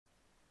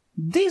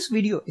This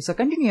video is a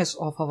continuous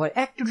of our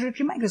Active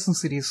Directory migration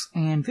series,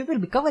 and we will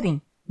be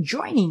covering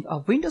joining a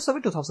Windows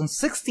Server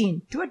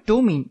 2016 to a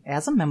domain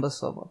as a member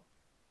server.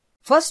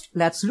 First,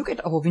 let's look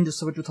at our Windows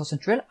Server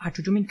 2012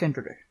 R2 domain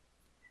controller.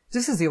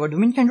 This is our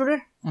domain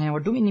controller, and our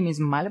domain name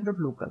is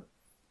mylab.local.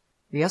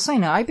 We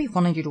assign an IP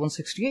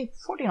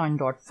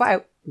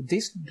 192.168.49.5 to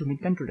this domain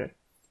controller.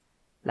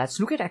 Let's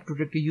look at Active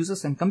Directory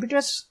users and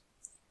computers.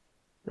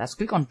 Let's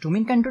click on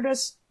domain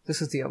controllers. This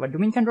is our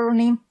domain controller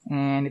name,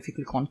 and if you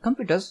click on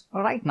computers,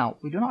 right now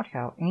we do not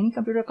have any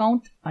computer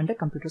account under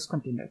computers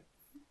container.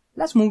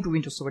 Let's move to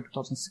Windows Server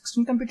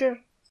 2016 computer.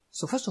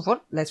 So first of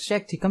all, let's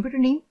check the computer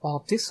name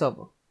of this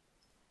server.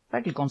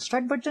 Right click on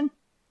start button,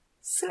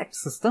 select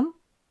system,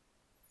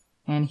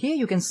 and here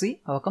you can see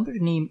our computer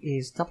name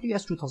is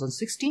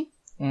WS2016,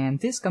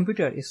 and this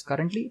computer is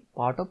currently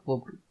part of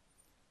workgroup.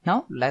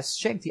 Now let's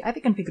check the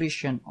IP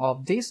configuration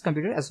of this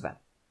computer as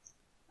well.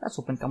 Let's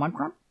open command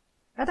prompt.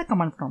 At the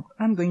command prompt,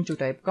 I'm going to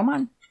type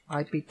command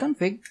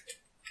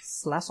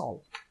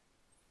ipconfig/all.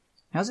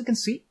 As you can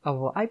see,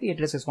 our IP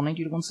address is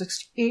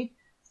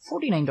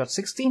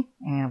 192.168.49.16,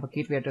 and our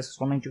gateway address is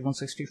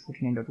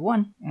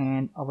 192.168.49.1,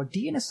 and our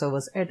DNS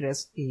server's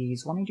address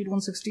is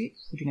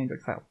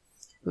 192.168.49.5.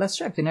 Let's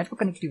check the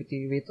network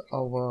connectivity with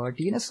our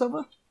DNS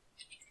server.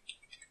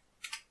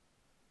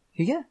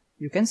 Here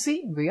you can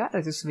see we are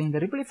receiving the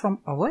reply from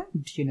our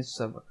DNS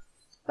server.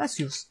 Let's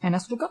use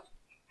nslookup.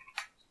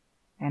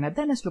 And at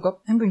the nslookup,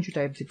 I'm going to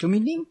type the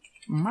domain name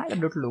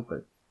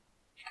mylab.local.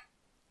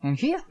 And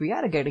here we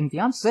are getting the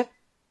answer.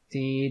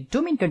 The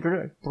domain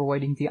controller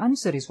providing the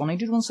answer is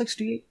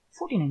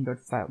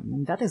 192.168.49.5,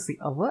 and that is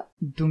our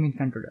domain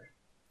controller.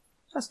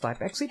 Let's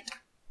type exit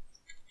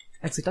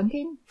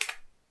again.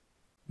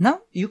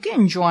 Now you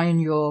can join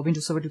your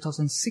Windows Server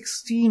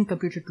 2016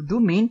 computer to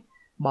domain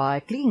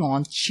by clicking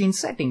on change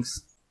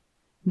settings.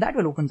 That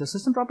will open the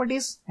system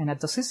properties, and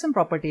at the system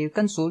properties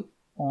console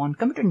on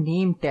computer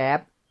name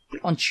tab,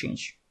 click on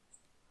change.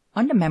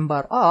 Under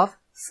member of,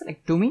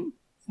 select domain,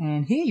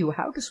 and here you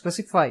have to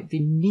specify the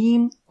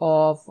name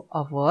of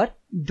our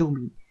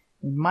domain.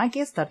 In my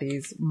case, that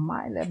is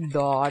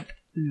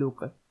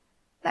mylab.local.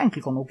 Then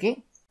click on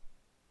OK.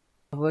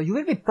 You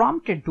will be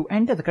prompted to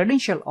enter the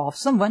credential of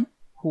someone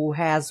who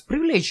has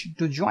privilege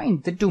to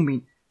join the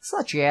domain,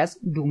 such as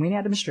domain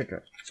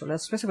administrator. So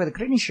let's specify the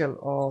credential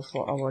of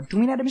our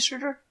domain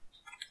administrator,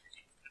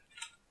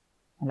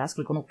 and let's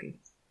click on OK.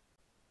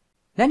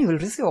 Then you will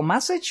receive a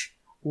message,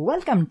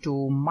 welcome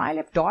to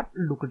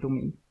mylab.local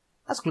domain.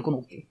 Let's click on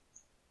OK.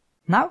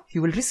 Now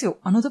you will receive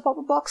another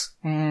pop-up box,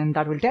 and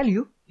that will tell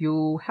you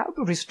have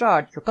to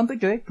restart your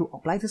computer to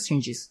apply these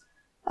changes.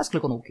 Let's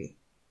click on OK.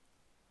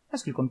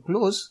 Let's click on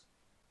close,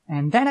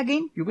 and then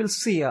again you will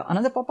see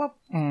another pop-up,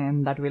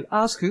 and that will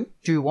ask you,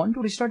 do you want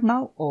to restart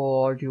now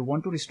or do you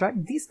want to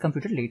restart this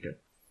computer later?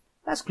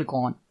 Let's click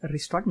on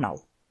restart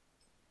now.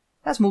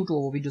 Let's move to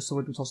our Windows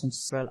Server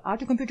 2012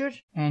 R2 computer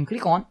and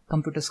click on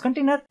computers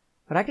container,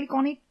 right click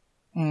on it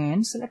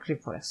and select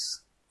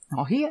refresh.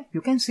 Now here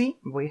you can see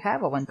we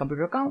have one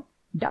computer account,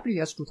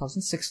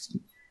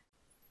 WS2016.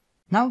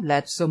 Now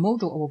let's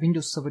move to our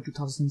Windows Server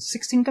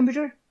 2016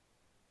 computer.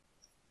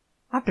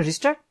 After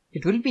restart,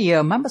 it will be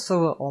a member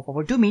server of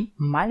our domain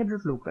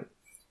mylab.local.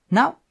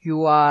 Now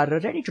you are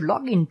ready to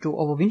log into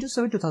our Windows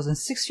Server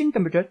 2016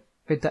 computer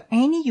with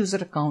any user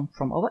account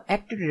from our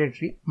Active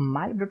Directory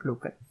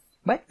mylab.local.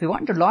 But we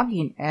want to log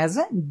in as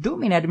a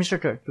domain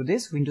administrator to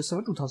this Windows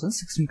Server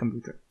 2016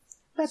 computer.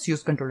 Let's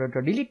use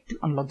controller.delete to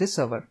unlock this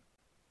server.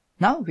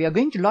 Now we are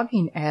going to log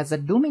in as a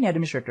domain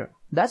administrator.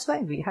 That's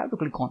why we have to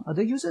click on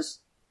other users.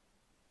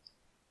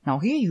 Now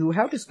here you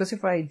have to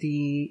specify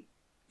the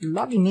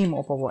login name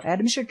of our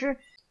administrator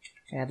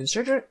at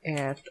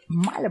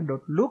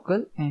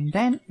mylab.local, and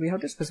then we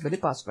have to specify the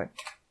password.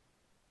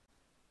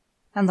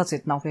 And that's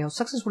it. Now we have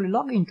successfully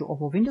logged into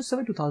our Windows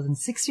Server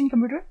 2016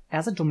 computer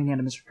as a domain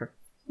administrator.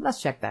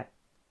 Let's check that.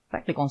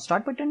 Right click on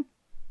start button,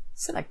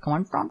 select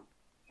command prompt,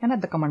 and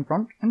at the command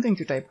prompt I'm going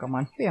to type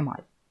command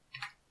pmi.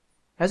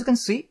 As you can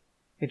see,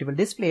 it will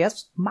display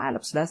as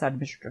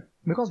mylab/administrator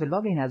because we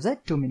log in as a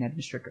domain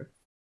administrator.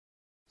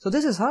 So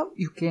this is how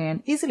you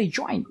can easily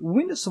join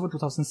Windows Server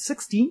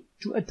 2016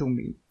 to a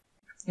domain.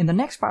 In the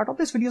next part of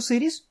this video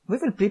series, we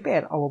will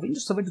prepare our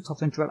Windows Server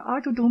 2012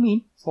 R2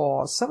 domain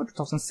for Server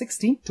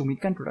 2016 domain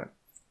controller.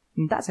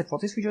 And that's it for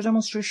this video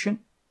demonstration.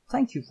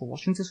 Thank you for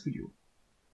watching this video.